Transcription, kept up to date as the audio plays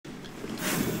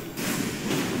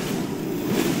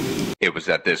It was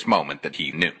at this moment that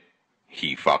he knew.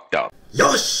 He fucked up.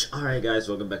 Yosh! Alright guys,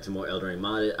 welcome back to more Elden Ring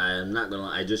Modded. I am not gonna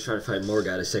lie, I just tried to fight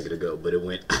Morgott a second ago, but it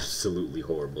went absolutely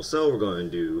horrible. So we're going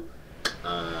to do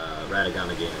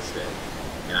Radagon again instead.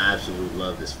 And I absolutely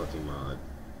love this fucking mod.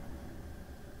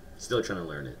 Still trying to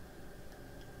learn it.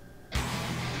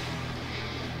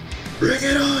 Bring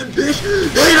it on, bitch!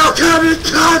 They don't come in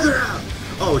Kagura!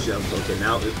 Oh shit, okay,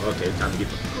 now, okay, time to get...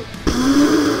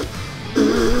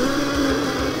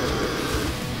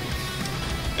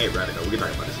 Hey, Radagon, we can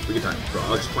talk about this. We can talk, bro. I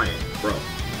was just playing, bro.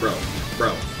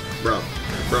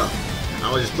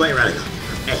 I was just playing Radagon.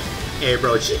 Hey,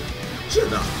 bro, chill,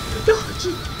 no,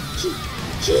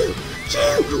 chill.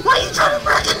 Why are you trying to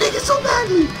wreck a nigga so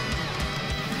badly?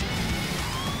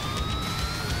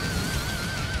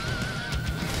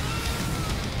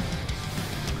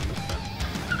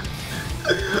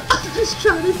 I'm just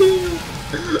trying to heal.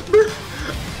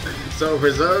 So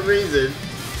for some reason,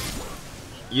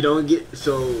 you don't get,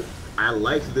 so I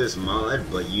like this mod,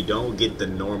 but you don't get the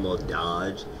normal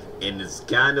dodge, and it's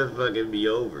kind of fucking me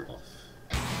over.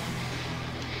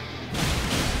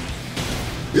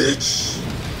 Bitch!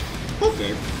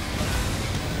 Okay.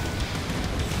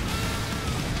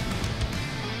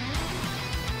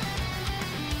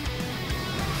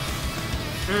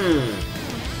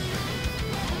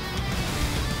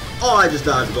 Oh, I just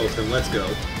dodged both of them, let's go.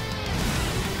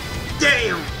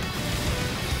 Damn!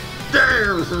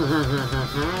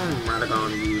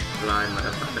 Radagon, you slime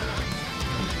motherfucker.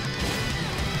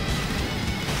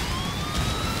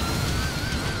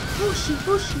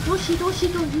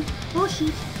 Oh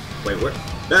shit. Wait, what?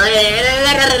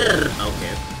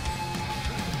 Okay.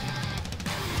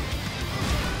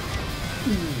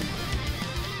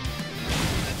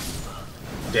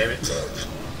 Damn it.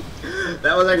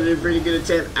 That was actually a pretty good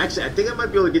attempt. Actually, I think I might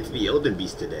be able to get to the Elden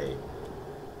Beast today.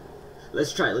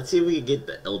 Let's try. Let's see if we can get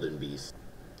the Elden Beast.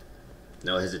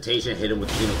 No hesitation. Hit him with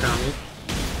the Kami.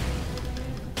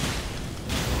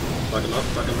 Fuck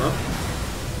him up.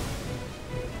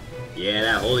 Yeah,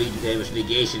 that holy damage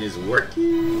negation is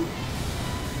working.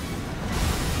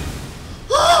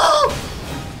 Oh!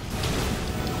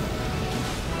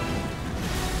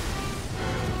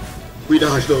 We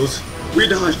dodge those. We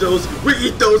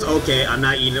eat those. Okay, I'm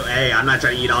not eating. Hey, I'm not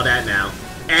trying to eat all that now.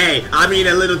 Hey, I'm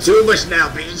eating a little too much now,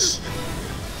 bitch.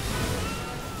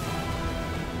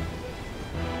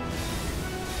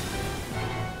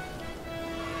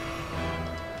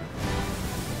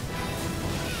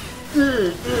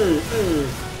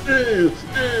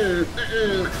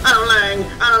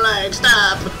 I don't like,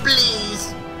 stop,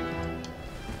 please.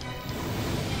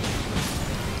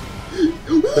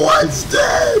 One's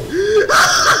dead!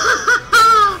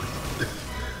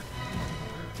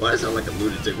 Why do I sound like a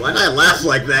lunatic? Why did I laugh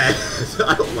like that?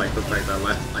 I don't like the fact that I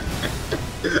laugh like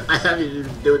that. I haven't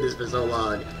been doing this for so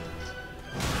long.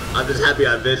 I'm just happy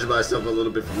I avenged myself a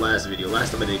little bit from last video.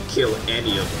 Last time I didn't kill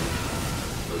any of them.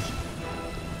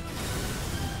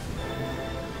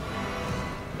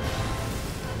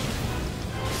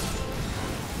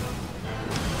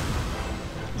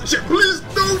 Shit, please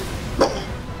don't!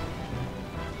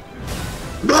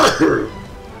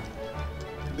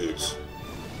 Bitch.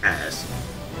 Ass.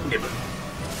 Nibble.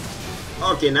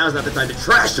 Okay, now's not the time to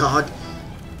trash talk!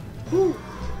 Whew.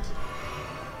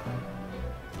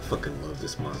 I fucking love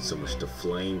this mod so much. The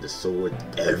flame, the sword,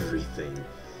 everything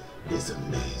is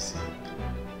amazing.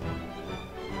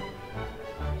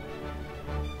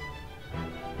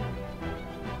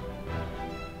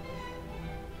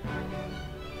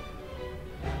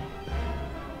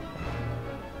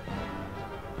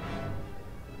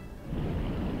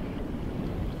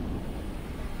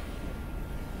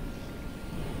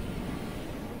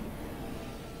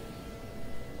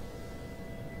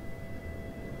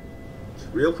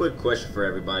 Real quick question for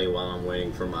everybody while I'm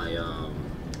waiting for my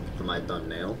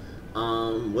thumbnail.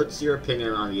 What's your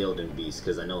opinion on the Elden Beast?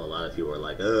 Because I know a lot of people are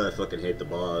like, I fucking hate the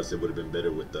boss. It would have been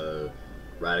better with the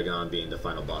Radagon being the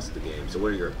final boss of the game. So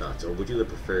what are your thoughts? Or would you have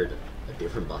preferred a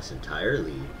different boss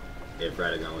entirely if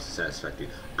Radagon was satisfactory?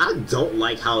 I don't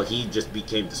like how he just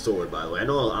became the sword, by the way. I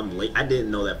know I'm late. I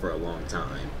didn't know that for a long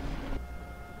time.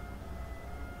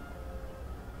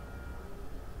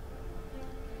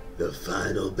 The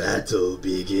final battle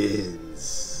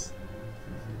begins.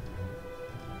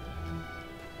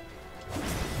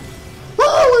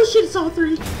 Oh shit, it's all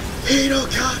three.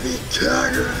 Kami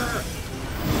Kagura.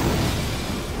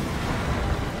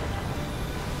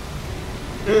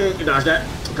 You dodged that.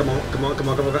 Come on.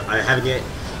 I haven't yet.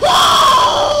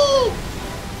 Whoa!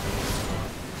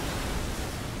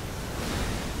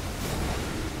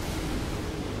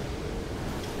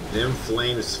 Them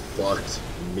flames fucked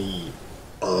me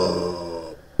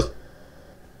up.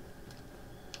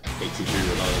 get you through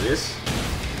with all of this.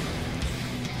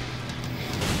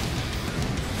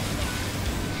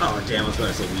 Oh damn, I was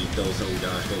gonna say we eat those, so we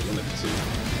dodge those, one of the two.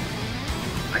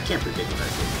 I can't predict what I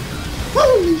say.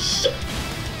 Holy shit!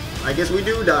 I guess we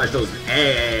do dodge those.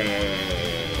 Hey!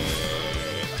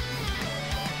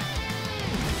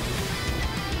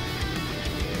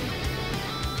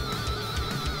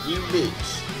 You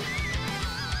bitch.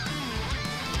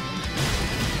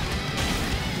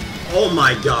 Oh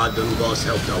my god, them buffs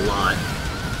helped a lot.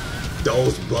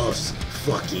 Those buffs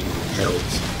fucking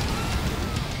helped.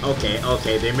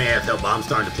 Okay, they may have helped, but I'm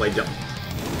starting to play dumb.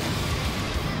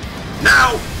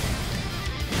 Now!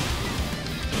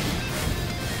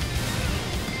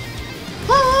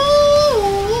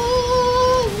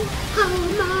 Oh, how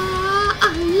am I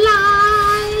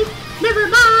alive? Never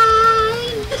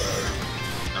mind!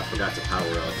 I forgot to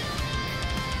power up.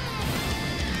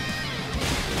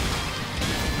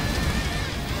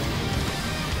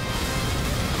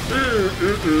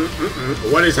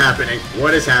 What is happening?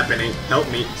 What is happening?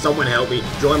 Help me. Someone help me.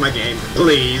 Join my game,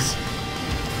 please.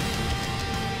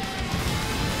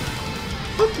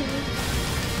 Okay.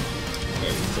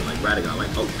 Okay, so like Radagon,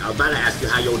 like, okay, I was about to ask you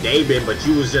how your day been, but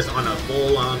you was just on a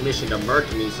full-on mission to murk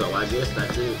me, so I guess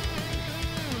that's it.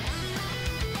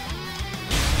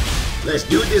 Let's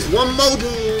do this one more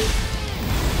game.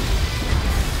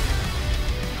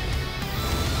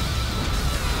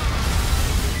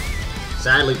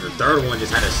 Sadly, the third one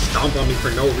just had to stomp on me for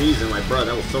no reason. Like, bro,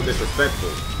 that was so disrespectful.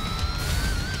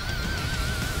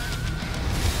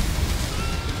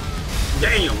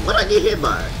 Damn, what'd I get hit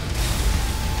by?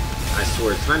 I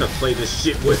swear, trying to play this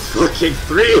shit with fucking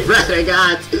 3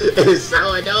 Radagons is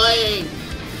so annoying!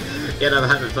 Yet I'm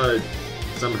having fun.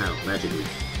 Somehow, magically.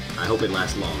 I hope it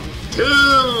lasts long.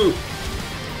 2!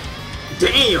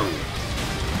 Damn!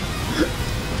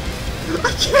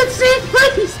 I can't see it,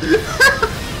 please!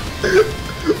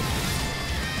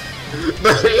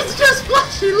 But it's just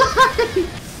flashing lights!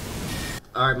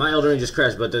 Alright, my Elden Ring just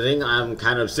crashed, but the thing I'm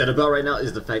kind of upset about right now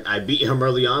is the fact I beat him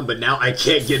early on, but now I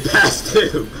can't get past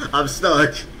him. I'm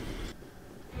stuck.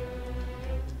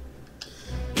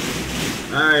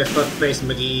 Alright, fuckface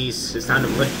McGee's. It's time to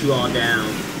put you all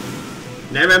down.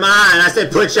 Never mind, I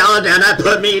said put y'all down, not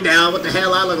put me down. What the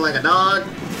hell, I look like a dog?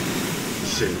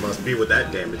 Shit must be with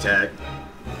that damn attack.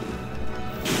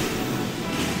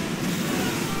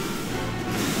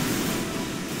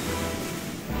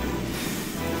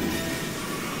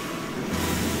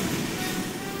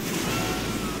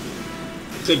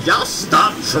 Could y'all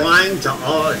stop trying to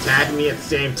all attack me at the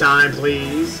same time,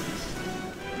 please?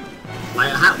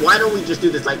 Like, why don't we just do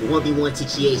this like 1v1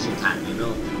 situation time, you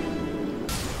know?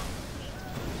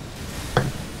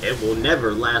 It will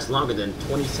never last longer than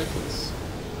 20 seconds.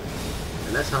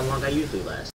 And that's how long I usually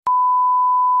last.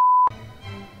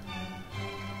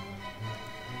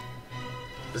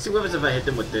 Let's see what happens if I hit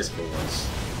them with this for once.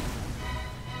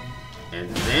 And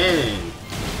then...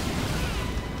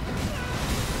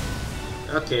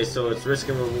 Okay, so it's risk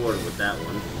and reward with that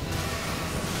one.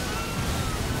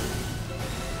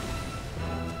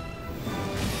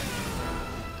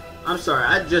 I'm sorry,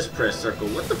 I just pressed circle.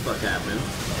 What the fuck happened?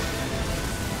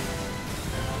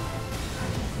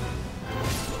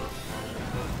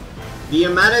 The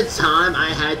amount of time I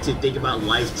had to think about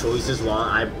life choices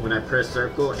when I pressed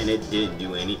circle and it didn't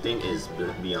do anything is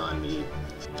beyond me.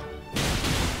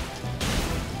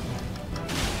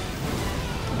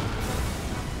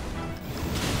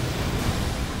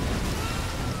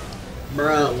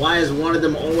 Bruh, why is one of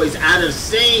them always out of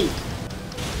sync?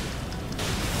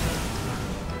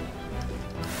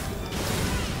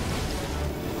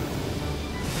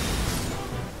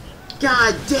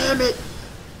 God damn it!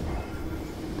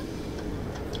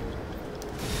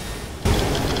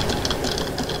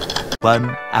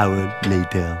 One hour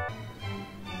later.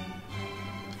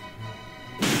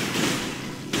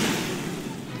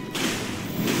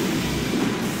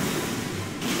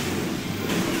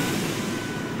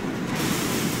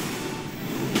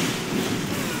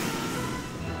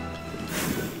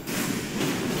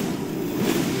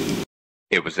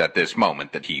 It was at this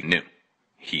moment that he knew.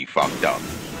 He fucked up. I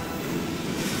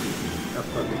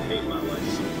fucking hate my life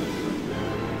so much.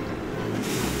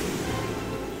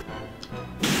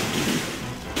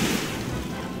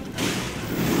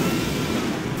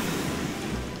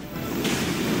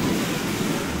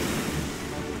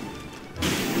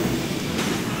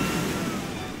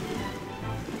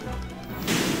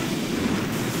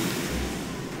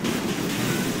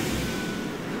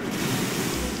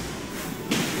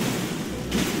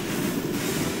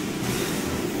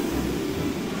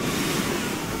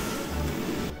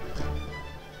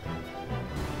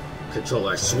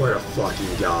 Controller, I swear to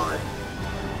fucking God.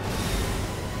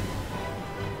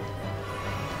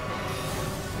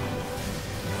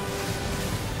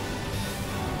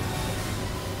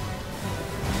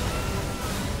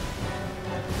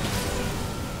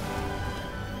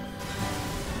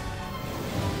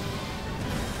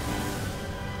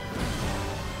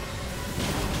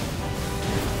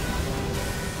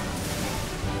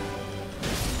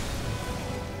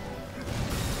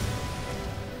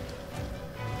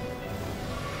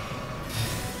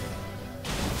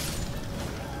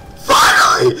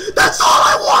 wanted! That's all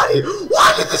I wanted!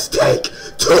 Why did this take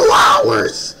 2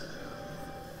 hours?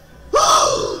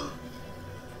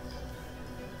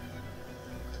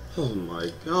 Oh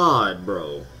my god,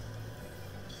 bro.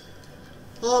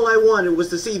 All I wanted was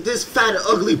to see this fat,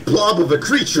 ugly blob of a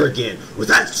creature again. Was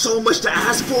that so much to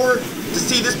ask for? To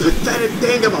see this pathetic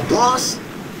thing of a boss?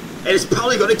 And it's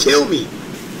probably gonna kill me.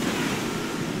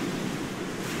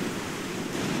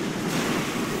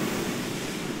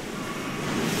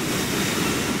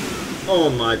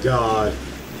 Oh my god.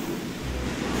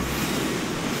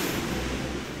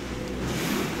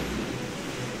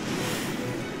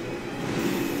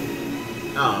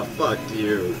 Ah, fuck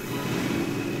you.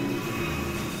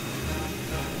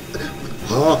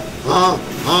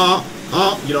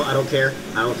 You know, I don't care.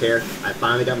 I don't care. I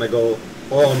finally got my goal.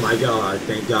 Oh my god.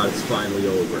 Thank god it's finally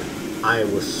over. I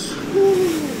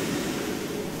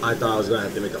thought I was gonna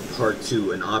have to make a part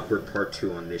 2, an awkward part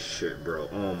 2 on this shit, bro.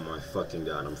 Oh my fucking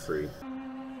god, I'm free.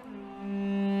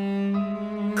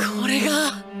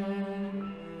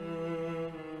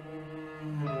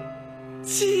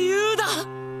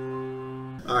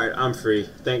 Alright, I'm free.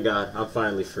 Thank god, I'm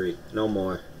finally free. No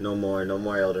more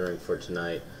Elden Ring for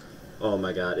tonight. Oh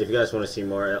my god, if you guys want to see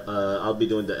more, I'll be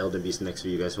doing the Elden Beast next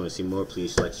video. You guys want to see more,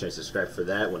 please like, share, and subscribe for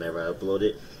that whenever I upload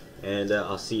it. And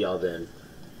I'll see y'all then.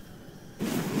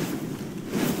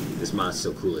 This mod's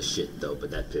so cool as shit though,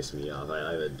 but that pissed me off.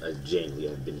 I genuinely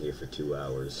have been here for 2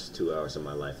 hours. 2 hours of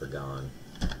my life are gone.